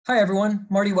Hi, everyone.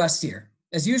 Marty West here.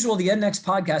 As usual, the EdNext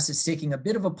podcast is taking a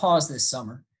bit of a pause this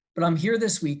summer, but I'm here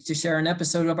this week to share an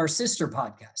episode of our sister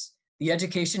podcast, The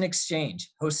Education Exchange,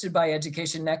 hosted by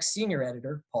Education Next senior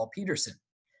editor Paul Peterson.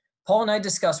 Paul and I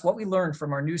discuss what we learned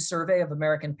from our new survey of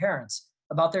American parents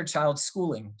about their child's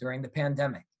schooling during the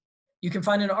pandemic. You can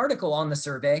find an article on the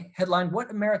survey headlined What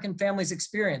American Families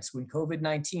Experienced When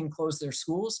COVID-19 Closed Their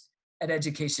Schools at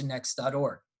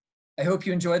educationnext.org. I hope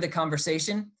you enjoy the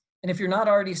conversation. And if you're not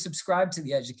already subscribed to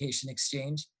the Education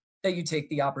Exchange, that you take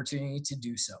the opportunity to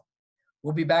do so.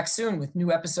 We'll be back soon with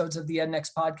new episodes of the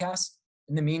EdNext podcast.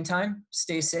 In the meantime,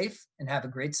 stay safe and have a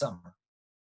great summer.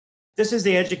 This is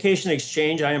the Education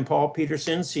Exchange. I am Paul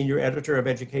Peterson, Senior Editor of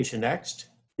Education Next.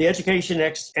 The Education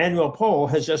Next annual poll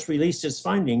has just released its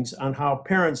findings on how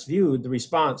parents viewed the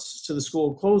response to the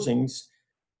school closings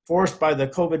forced by the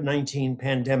COVID-19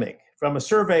 pandemic. From a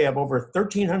survey of over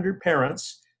 1,300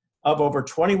 parents, of over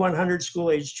 2,100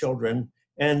 school-age children,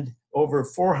 and over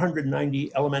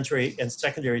 490 elementary and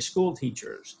secondary school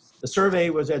teachers. The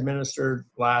survey was administered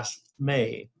last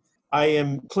May. I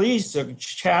am pleased to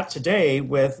chat today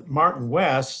with Martin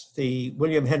West, the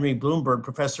William Henry Bloomberg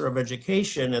Professor of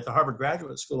Education at the Harvard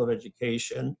Graduate School of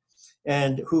Education,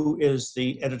 and who is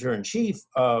the editor-in-chief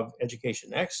of Education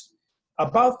Next,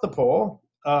 about the poll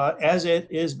as it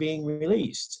is being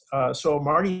released. So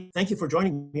Marty, thank you for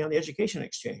joining me on the Education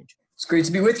Exchange. It's great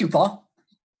to be with you, Paul.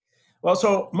 Well,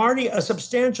 so Marty, a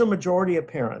substantial majority of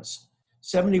parents,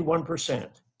 71%,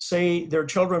 say their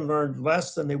children learned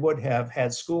less than they would have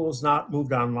had schools not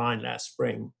moved online last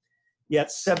spring. Yet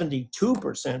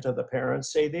 72% of the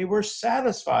parents say they were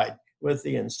satisfied with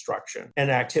the instruction and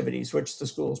activities which the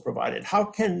schools provided. How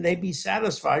can they be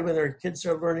satisfied when their kids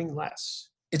are learning less?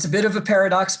 It's a bit of a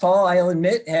paradox, Paul, I'll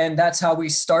admit, and that's how we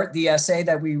start the essay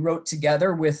that we wrote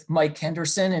together with Mike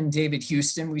Henderson and David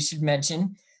Houston, we should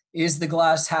mention. Is the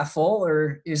glass half full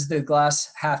or is the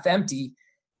glass half empty?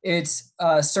 It's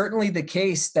certainly the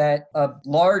case that a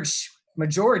large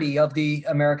majority of the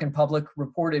American public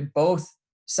reported both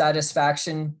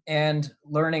satisfaction and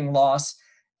learning loss.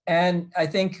 And I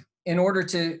think in order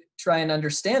to try and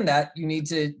understand that, you need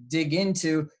to dig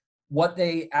into what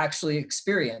they actually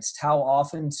experienced, how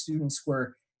often students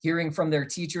were hearing from their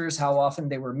teachers, how often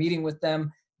they were meeting with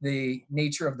them, the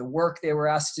nature of the work they were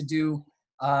asked to do.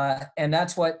 And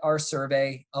that's what our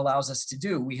survey allows us to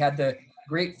do. We had the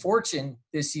great fortune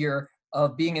this year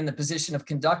of being in the position of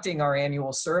conducting our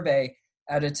annual survey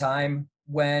at a time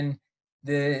when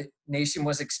the nation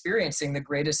was experiencing the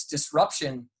greatest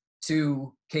disruption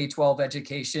to K-12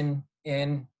 education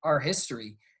in our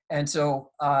history. And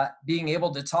so being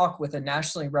able to talk with a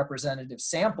nationally representative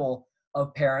sample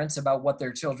of parents about what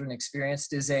their children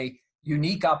experienced is a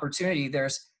unique opportunity.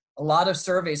 There's a lot of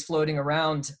surveys floating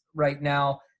around right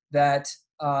now that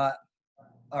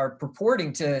are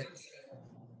purporting to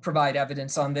provide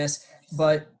evidence on this,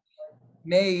 but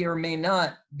may or may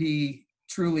not be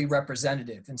truly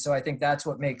representative. And so I think that's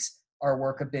what makes our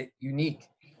work a bit unique.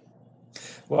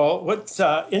 Well, what's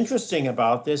interesting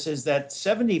about this is that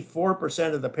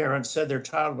 74% of the parents said their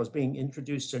child was being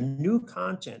introduced to new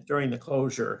content during the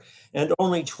closure, and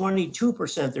only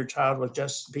 22% their child was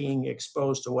just being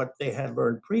exposed to what they had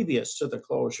learned previous to the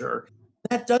closure.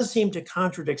 That does seem to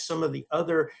contradict some of the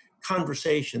other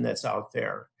conversation that's out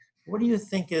there. What do you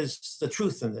think is the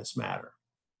truth in this matter?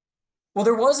 Well,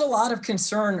 there was a lot of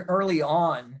concern early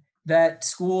on that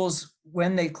schools,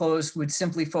 when they closed, would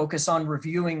simply focus on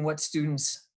reviewing what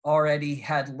students already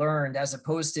had learned as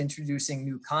opposed to introducing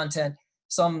new content.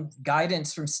 Some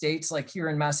guidance from states like here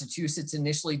in Massachusetts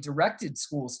initially directed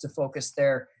schools to focus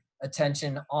their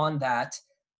attention on that.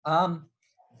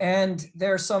 And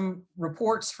there are some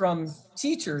reports from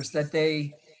teachers that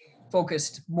they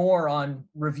focused more on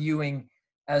reviewing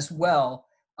as well.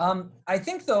 I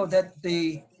think, though, that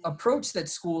the approach that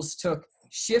schools took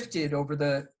shifted over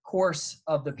the course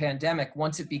of the pandemic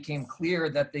once it became clear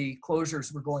that the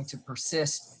closures were going to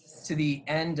persist to the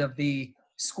end of the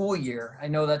school year. I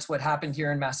know that's what happened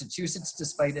here in Massachusetts,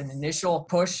 despite an initial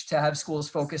push to have schools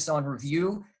focus on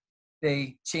review.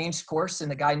 They changed course, and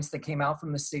the guidance that came out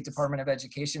from the State Department of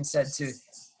Education said to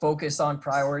focus on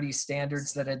priority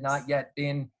standards that had not yet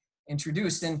been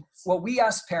introduced. And what we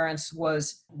asked parents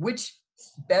was, which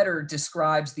better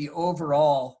describes the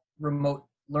overall remote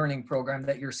learning program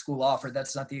that your school offered?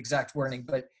 That's not the exact wording,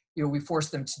 but we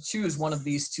forced them to choose one of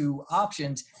these two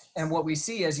options. And what we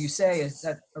see, as you say, is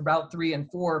that about 3 in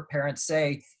 4 parents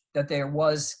say that there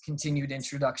was continued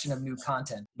introduction of new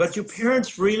content. But do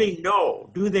parents really know?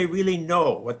 Do they really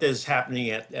know what is happening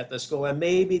at the school? And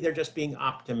maybe they're just being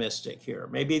optimistic here.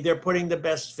 Maybe they're putting the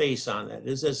best face on it.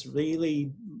 Is this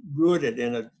really rooted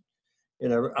in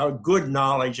a good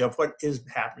knowledge of what is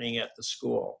happening at the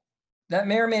school. That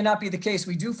may or may not be the case.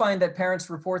 We do find that parents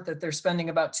report that they're spending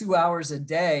about 2 hours a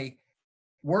day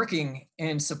working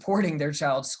and supporting their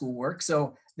child's schoolwork.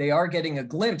 So they are getting a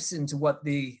glimpse into what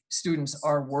the students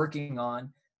are working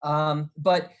on.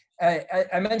 But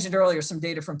I mentioned earlier some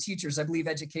data from teachers. I believe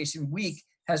Education Week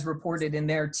has reported in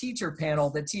their teacher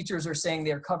panel that teachers are saying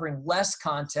they're covering less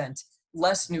content,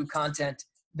 less new content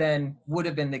than would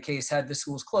have been the case had the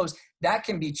schools closed. That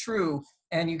can be true,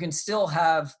 and you can still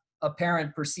have a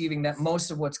parent perceiving that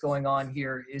most of what's going on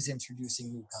here is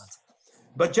introducing new content.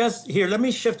 But just here, let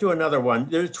me shift to another one.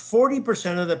 There's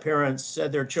 40% of the parents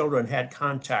said their children had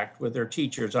contact with their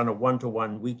teachers on a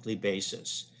one-to-one weekly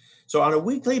basis. So on a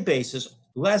weekly basis,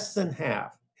 less than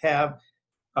half have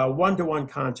a one-to-one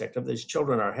contact of these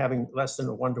children are having less than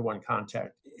a one-to-one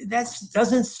contact. That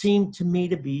doesn't seem to me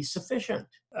to be sufficient.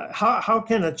 How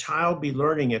can a child be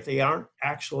learning if they aren't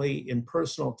actually in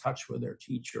personal touch with their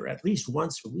teacher at least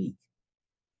once a week?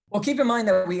 Well, keep in mind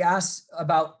that we asked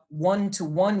about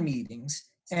one-to-one meetings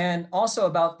and also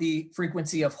about the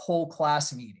frequency of whole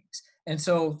class meetings. And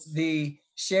so the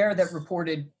share that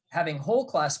reported having whole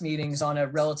class meetings on a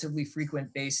relatively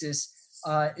frequent basis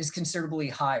is considerably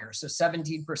higher. So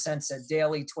 17% said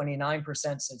daily, 29%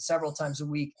 said several times a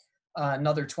week,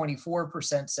 another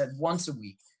 24% said once a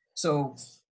week. So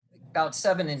about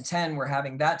 7 in 10 were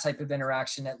having that type of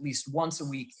interaction at least once a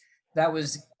week. That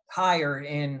was higher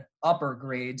in upper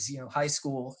grades, high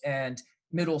school and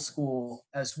middle school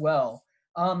as well.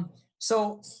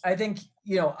 So I think,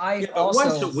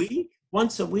 also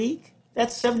once a week,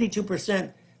 that's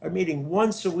 72% are meeting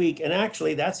once a week. And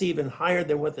actually that's even higher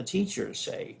than what the teachers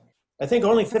say. I think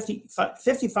only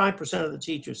 55% of the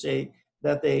teachers say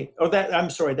that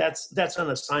that's an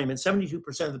assignment.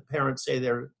 72% of the parents say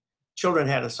their children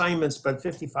had assignments, but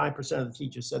 55% of the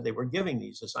teachers said they were giving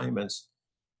these assignments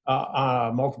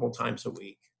multiple times a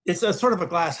week. It's a sort of a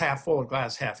glass half full or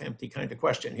glass half empty kind of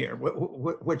question here.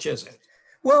 Which is it?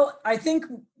 Well, I think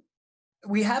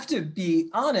we have to be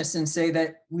honest and say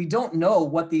that we don't know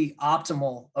what the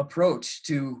optimal approach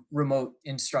to remote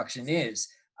instruction is.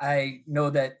 I know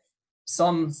that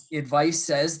some advice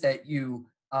says that you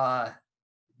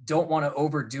don't want to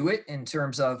overdo it in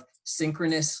terms of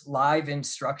synchronous live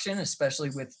instruction, especially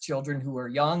with children who are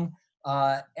young.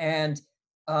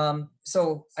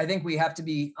 So I think we have to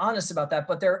be honest about that.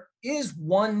 But there is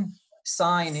one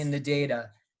sign in the data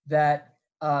that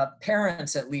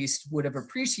parents at least would have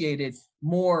appreciated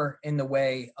more in the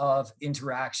way of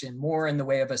interaction, more in the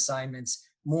way of assignments,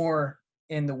 more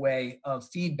in the way of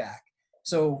feedback.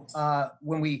 So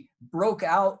when we broke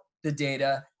out the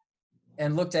data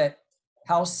and looked at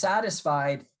how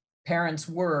satisfied parents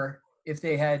were if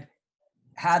they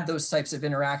had those types of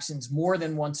interactions more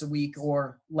than once a week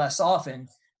or less often,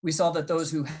 we saw that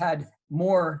those who had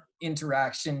more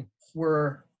interaction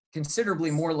were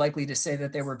considerably more likely to say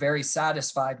that they were very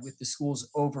satisfied with the school's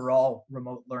overall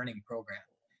remote learning program.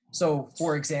 So,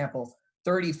 for example,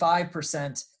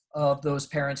 35% of those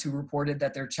parents who reported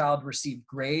that their child received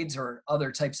grades or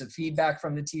other types of feedback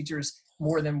from the teachers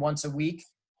more than once a week,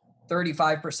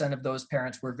 35% of those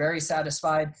parents were very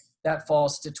satisfied. That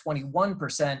falls to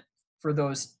 21% for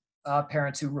those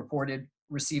parents who reported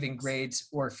receiving grades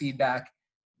or feedback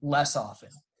less often.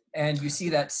 And you see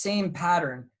that same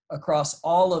pattern across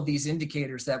all of these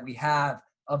indicators that we have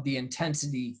of the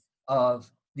intensity of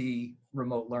the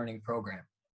remote learning program.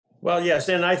 Well, yes,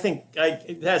 and I think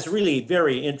that's really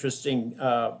very interesting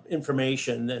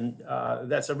information, and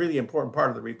that's a really important part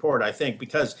of the report, I think,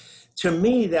 because to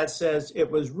me that says it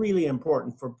was really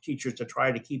important for teachers to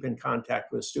try to keep in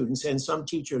contact with students, and some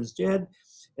teachers did,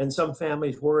 and some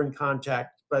families were in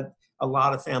contact, but a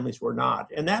lot of families were not.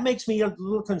 And that makes me a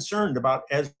little concerned about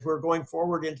as we're going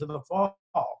forward into the fall.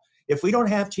 If we don't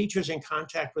have teachers in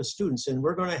contact with students and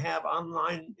we're going to have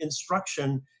online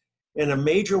instruction in a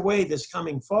major way this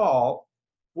coming fall,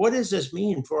 what does this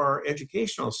mean for our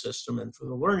educational system and for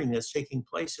the learning that's taking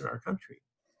place in our country?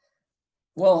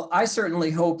 Well, I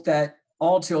certainly hope that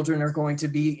all children are going to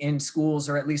be in schools,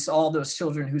 or at least all those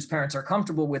children whose parents are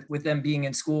comfortable with them being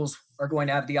in schools are going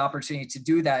to have the opportunity to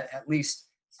do that at least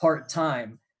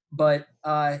part-time. But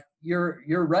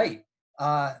you're right.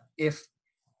 If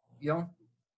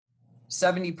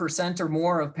 70% or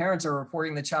more of parents are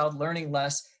reporting the child learning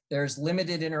less, there's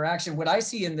limited interaction. What I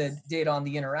see in the data on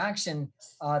the interaction,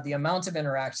 the amount of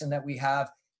interaction that we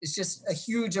have is just a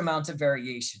huge amount of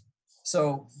variation.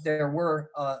 So there were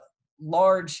a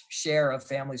large share of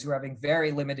families who are having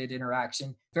very limited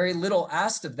interaction, very little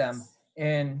asked of them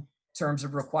in terms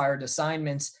of required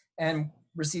assignments, and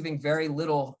receiving very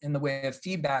little in the way of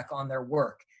feedback on their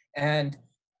work. And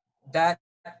that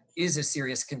is a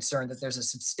serious concern, that there's a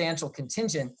substantial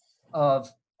contingent of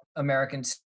American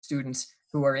students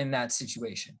who are in that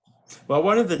situation. Well,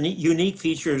 one of the unique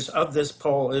features of this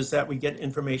poll is that we get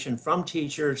information from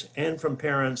teachers and from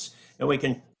parents, and we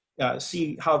can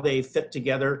see how they fit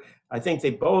together. I think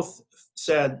they both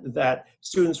said that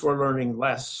students were learning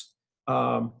less,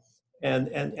 and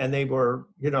they were,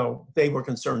 they were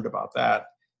concerned about that.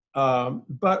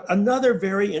 But another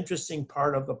very interesting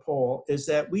part of the poll is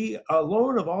that we,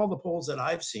 alone of all the polls that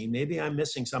I've seen, maybe I'm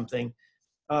missing something,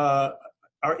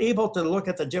 are able to look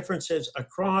at the differences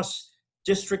across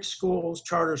district schools,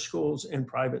 charter schools, and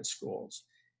private schools.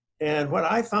 And what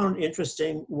I found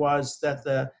interesting was that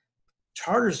the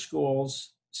charter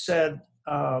schools said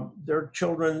their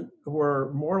children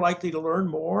were more likely to learn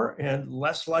more and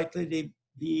less likely to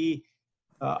be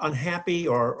unhappy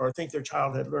or think their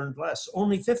child had learned less.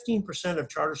 Only 15% of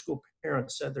charter school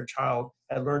parents said their child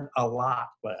had learned a lot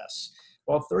less,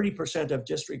 while 30% of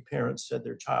district parents said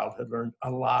their child had learned a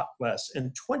lot less,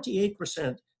 and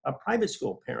 28% of private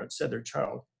school parents said their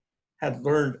child had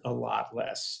learned a lot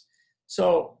less.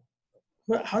 So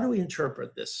how do we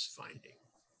interpret this finding?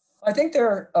 I think there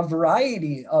are a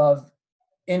variety of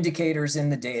indicators in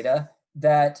the data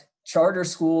that charter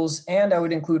schools, and I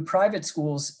would include private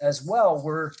schools as well,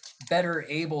 were better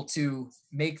able to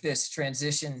make this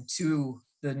transition to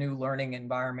the new learning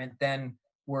environment than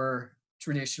were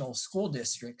traditional school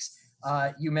districts.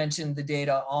 You mentioned the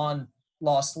data on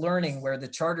lost learning, where the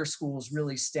charter schools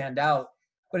really stand out.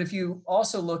 But if you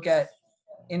also look at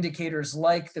indicators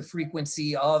like the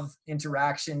frequency of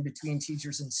interaction between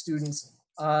teachers and students,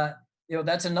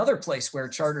 that's another place where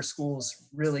charter schools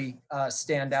really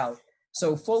stand out.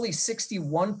 So fully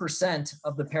 61%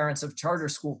 of the parents of charter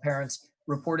school parents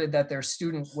reported that their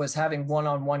student was having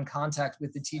one-on-one contact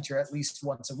with the teacher at least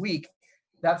once a week.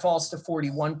 That falls to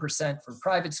 41% for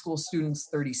private school students,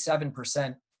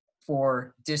 37%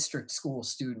 for district school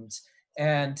students.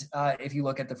 And if you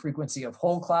look at the frequency of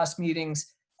whole class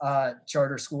meetings,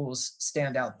 charter schools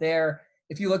stand out there.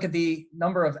 If you look at the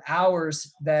number of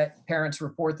hours that parents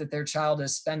report that their child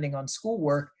is spending on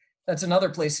schoolwork, that's another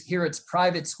place. Here it's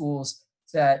private schools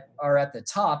that are at the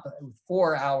top with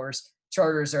 4 hours.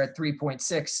 Charters are at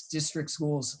 3.6, district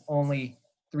schools only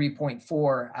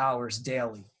 3.4 hours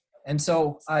daily. And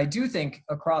so I do think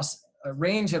across a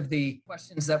range of the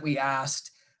questions that we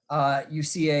asked, you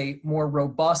see a more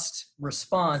robust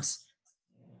response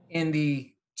in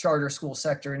the charter school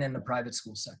sector and in the private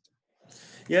school sector.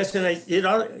 Yes, and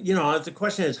the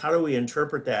question is, how do we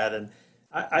interpret that? And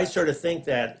I sort of think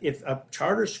that if a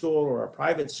charter school or a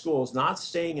private school is not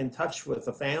staying in touch with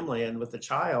the family and with the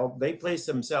child, they place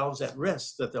themselves at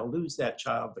risk that they'll lose that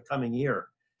child the coming year.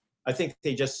 I think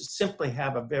they just simply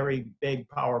have a very big,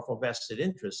 powerful vested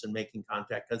interest in making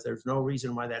contact, because there's no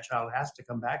reason why that child has to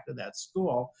come back to that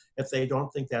school if they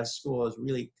don't think that school is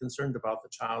really concerned about the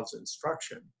child's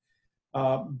instruction.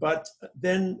 But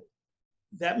then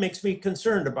that makes me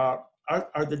concerned about,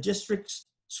 are the district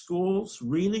schools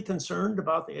really concerned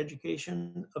about the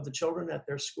education of the children at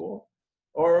their school?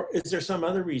 Or is there some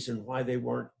other reason why they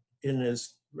weren't in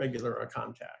as regular a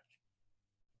contact?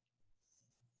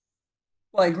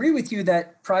 Well, I agree with you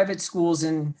that private schools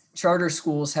and charter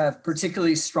schools have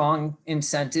particularly strong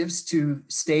incentives to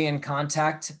stay in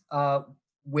contact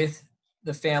with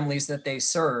the families that they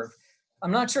serve.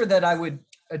 I'm not sure that I would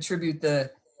attribute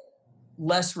the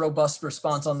less robust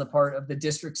response on the part of the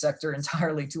district sector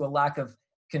entirely to a lack of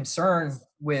concern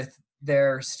with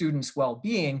their students'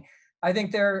 well-being. I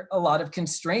think there are a lot of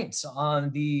constraints on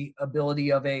the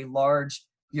ability of a large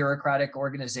bureaucratic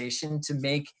organization to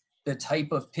make the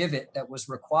type of pivot that was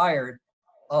required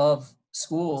of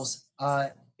schools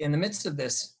in the midst of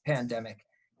this pandemic.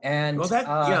 And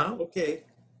okay.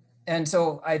 And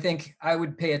so I think I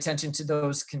would pay attention to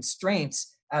those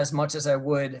constraints as much as I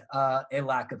would a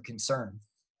lack of concern.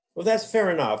 Well, that's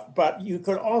fair enough, but you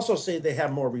could also say they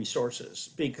have more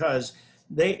resources, because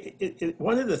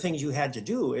one of the things you had to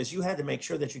do is you had to make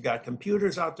sure that you got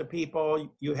computers out to people.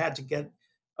 You had to get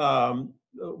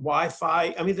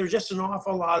Wi-Fi. I mean, there's just an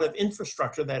awful lot of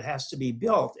infrastructure that has to be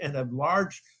built, and a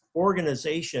large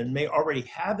organization may already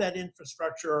have that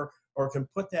infrastructure or can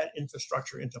put that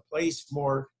infrastructure into place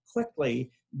more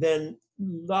quickly than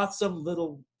lots of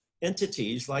little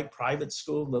entities like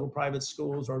little private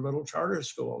schools or little charter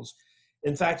schools.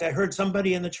 In fact, I heard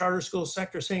somebody in the charter school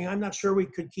sector saying, I'm not sure we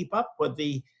could keep up with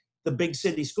the big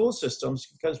city school systems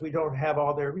because we don't have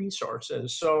all their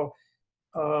resources. So,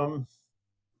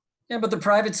 yeah, but the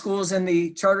private schools and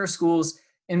the charter schools,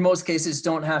 in most cases,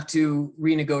 don't have to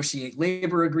renegotiate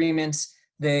labor agreements.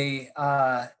 They,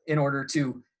 in order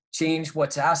to change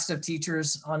what's asked of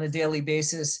teachers on a daily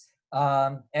basis.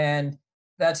 And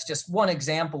that's just one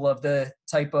example of the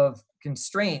type of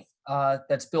constraint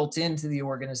that's built into the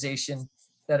organization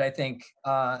that I think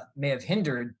may have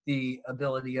hindered the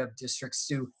ability of districts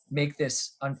to make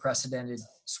this unprecedented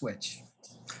switch.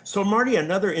 So, Marty,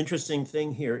 another interesting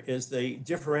thing here is the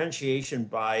differentiation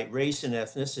by race and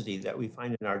ethnicity that we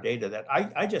find in our data that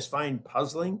I just find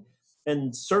puzzling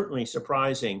and certainly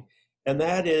surprising. And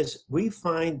that is, we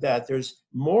find that there's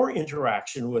more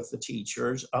interaction with the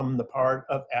teachers on the part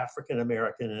of African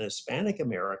American and Hispanic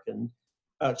American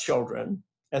children,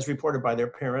 as reported by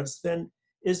their parents, than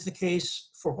is the case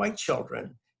for white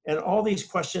children. And all these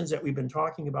questions that we've been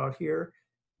talking about here,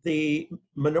 the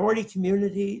minority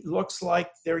community looks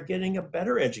like they're getting a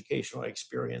better educational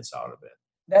experience out of it.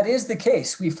 That is the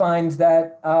case. We find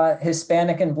that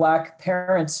Hispanic and Black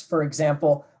parents, for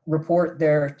example, report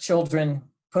their children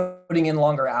putting in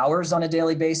longer hours on a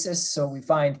daily basis. So we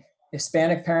find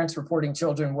Hispanic parents reporting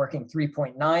children working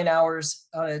 3.9 hours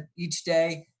each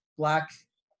day, Black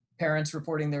parents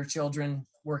reporting their children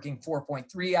working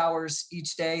 4.3 hours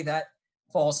each day. That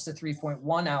falls to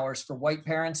 3.1 hours for white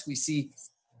parents. We see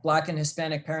Black and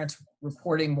Hispanic parents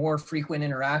reporting more frequent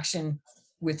interaction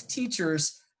with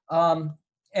teachers.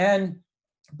 And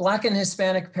Black and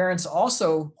Hispanic parents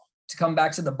also, to come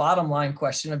back to the bottom line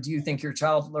question of, do you think your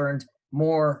child learned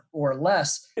more or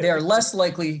less? They are less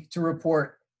likely to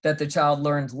report that the child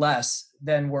learned less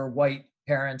than were white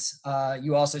parents.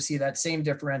 You also see that same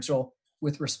differential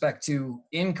with respect to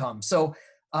income. So,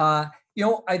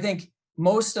 I think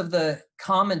most of the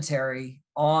commentary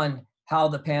on how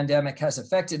the pandemic has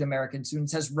affected American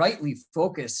students has rightly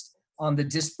focused on the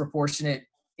disproportionate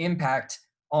impact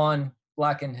on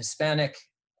Black and Hispanic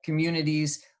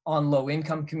communities, on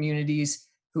low-income communities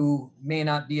who may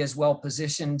not be as well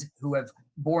positioned, who have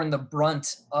borne the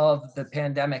brunt of the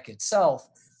pandemic itself.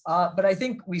 But I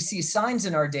think we see signs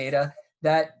in our data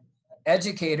that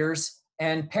educators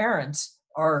and parents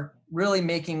are really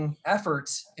making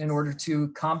efforts in order to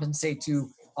compensate, to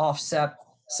offset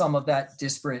some of that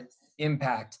disparate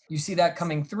impact. You see that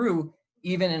coming through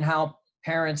even in how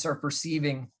parents are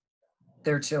perceiving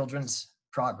their children's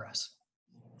progress.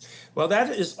 Well, that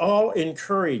is all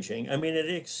encouraging. I mean, it's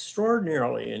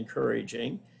extraordinarily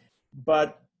encouraging.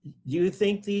 But do you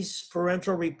think these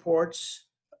parental reports,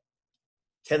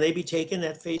 can they be taken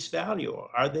at face value?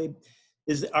 Are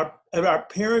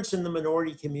parents in the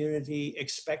minority community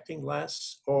expecting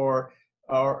less, or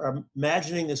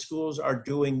imagining the schools are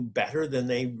doing better than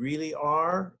they really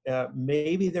are?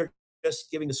 Maybe they're just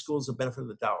giving the schools the benefit of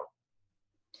the doubt.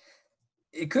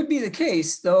 It could be the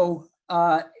case, though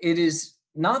it is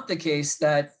not the case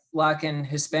that Black and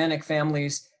Hispanic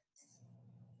families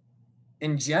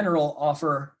in general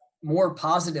offer more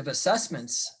positive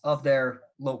assessments of their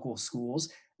local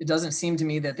schools. It doesn't seem to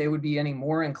me that they would be any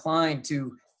more inclined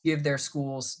to give their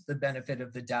schools the benefit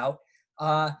of the doubt.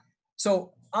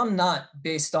 So I'm not,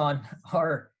 based on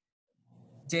our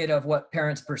data of what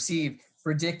parents perceive,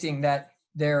 predicting that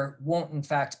there won't in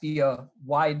fact be a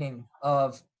widening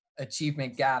of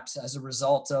achievement gaps as a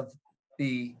result of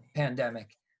the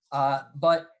pandemic.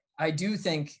 But I do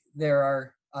think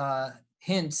there are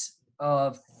hints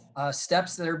of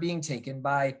steps that are being taken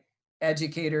by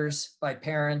educators, by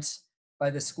parents, by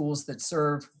the schools that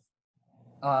serve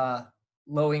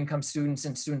low-income students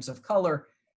and students of color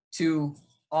to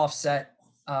offset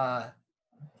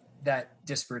that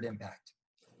disparate impact.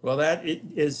 Well, that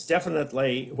is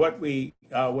definitely what we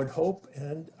would hope,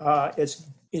 and it's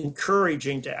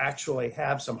encouraging to actually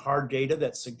have some hard data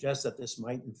that suggests that this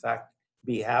might in fact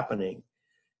be happening.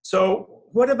 So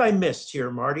what have I missed here,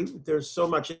 Marty? There's so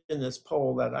much in this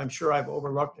poll that I'm sure I've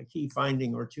overlooked a key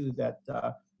finding or two that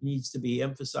needs to be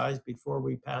emphasized before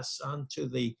we pass on to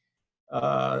the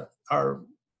our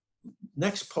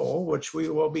next poll, which we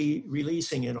will be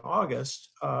releasing in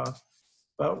August.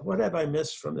 But what have I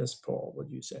missed from this poll,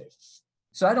 would you say?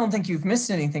 So I don't think you've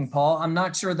missed anything, Paul. I'm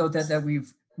not sure, though, that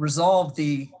we've resolved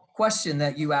the question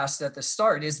that you asked at the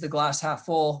start. Is the glass half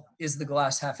full? Is the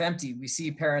glass half empty? We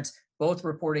see parents both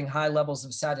reporting high levels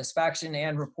of satisfaction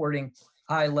and reporting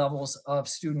high levels of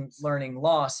student learning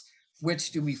loss.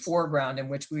 Which do we foreground and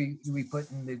which do we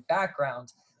put in the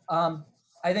background?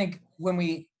 I think when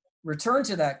we return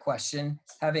to that question,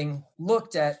 having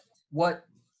looked at what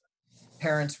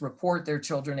parents report their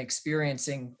children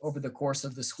experiencing over the course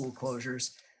of the school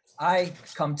closures, I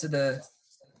come to the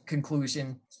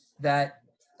conclusion that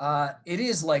it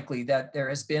is likely that there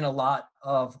has been a lot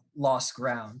of lost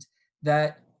ground,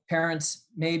 that parents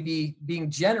may be being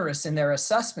generous in their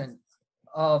assessment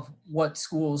of what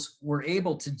schools were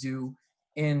able to do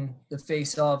in the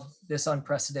face of this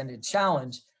unprecedented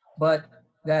challenge, but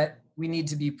that we need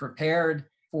to be prepared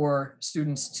for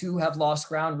students to have lost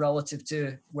ground relative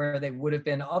to where they would have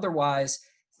been otherwise.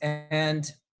 And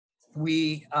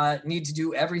we need to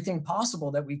do everything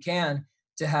possible that we can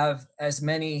to have as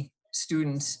many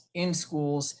students in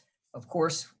schools, of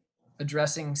course,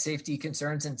 addressing safety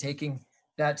concerns and taking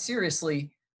that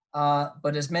seriously,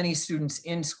 but as many students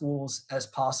in schools as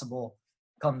possible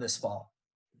come this fall.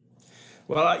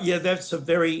 Well, yeah, that's a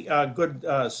very good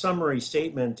summary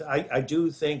statement. I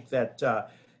do think that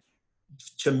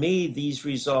to me, these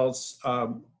results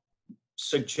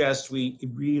suggest we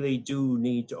really do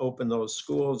need to open those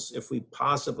schools if we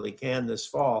possibly can this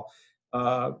fall,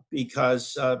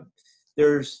 because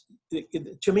there's,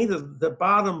 to me, the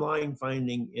bottom line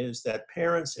finding is that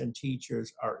parents and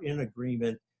teachers are in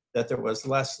agreement that there was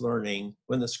less learning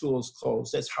when the schools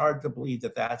closed. It's hard to believe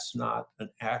that that's not an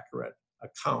accurate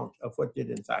account of what did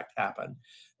in fact happen.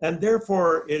 And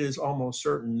therefore, it is almost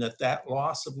certain that that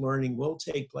loss of learning will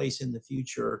take place in the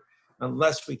future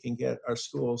unless we can get our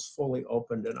schools fully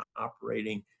opened and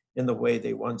operating in the way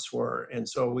they once were. And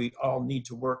so we all need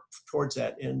to work towards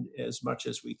that end as much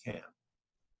as we can.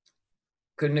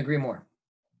 Couldn't agree more.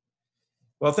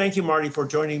 Well, thank you, Marty, for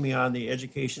joining me on the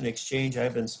Education Exchange.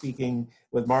 I've been speaking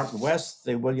with Martin West,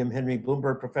 the William Henry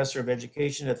Bloomberg Professor of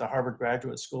Education at the Harvard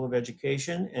Graduate School of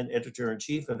Education and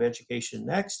Editor-in-Chief of Education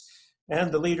Next,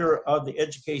 and the leader of the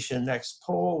Education Next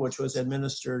poll, which was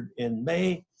administered in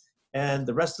May. And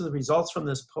the rest of the results from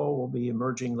this poll will be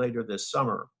emerging later this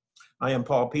summer. I am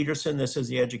Paul Peterson. This is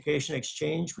the Education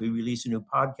Exchange. We release a new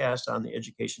podcast on the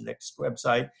Education Next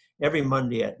website every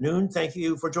Monday at noon. Thank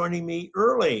you for joining me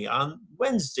early on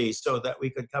Wednesday so that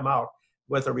we could come out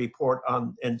with a report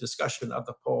on and discussion of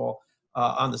the poll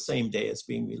on the same day it's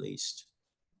being released.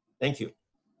 Thank you.